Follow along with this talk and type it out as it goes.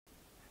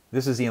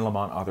This is Ian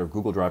Lamont, author of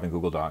Google Drive and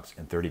Google Docs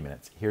in 30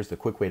 minutes. Here's the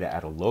quick way to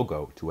add a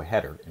logo to a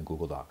header in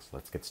Google Docs.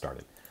 Let's get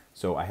started.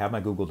 So I have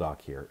my Google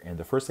Doc here, and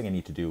the first thing I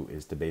need to do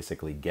is to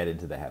basically get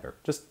into the header.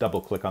 Just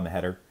double click on the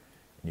header,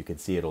 and you can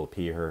see it'll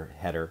appear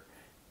header.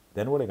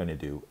 Then what I'm going to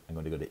do, I'm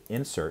going to go to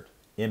Insert,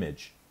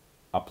 Image,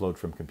 Upload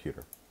from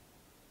Computer.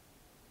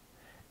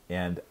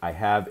 And I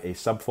have a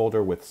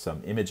subfolder with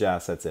some image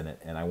assets in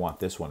it, and I want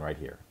this one right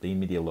here, Lean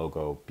Media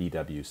Logo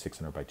BW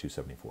 600 by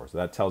 274. So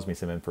that tells me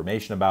some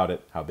information about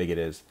it, how big it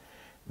is.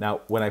 Now,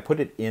 when I put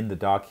it in the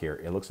doc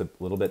here, it looks a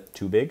little bit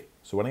too big.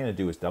 So what I'm going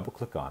to do is double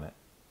click on it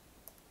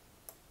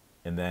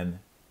and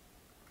then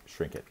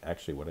shrink it.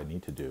 Actually, what I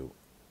need to do,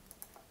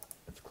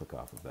 let's click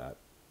off of that.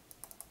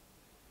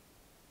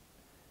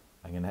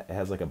 It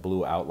has like a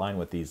blue outline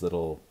with these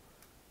little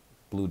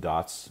blue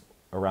dots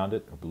around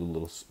it, or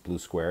blue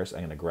squares.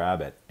 I'm going to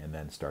grab it and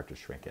then start to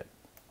shrink it.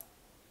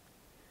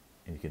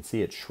 And you can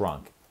see it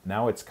shrunk.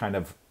 Now it's kind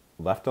of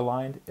left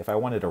aligned. If I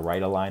wanted to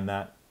right align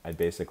that, I'd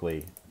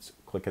basically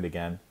click it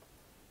again.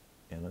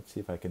 And let's see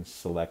if I can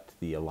select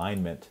the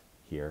alignment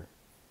here.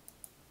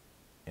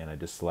 And I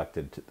just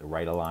selected the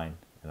right align,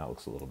 and that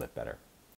looks a little bit better.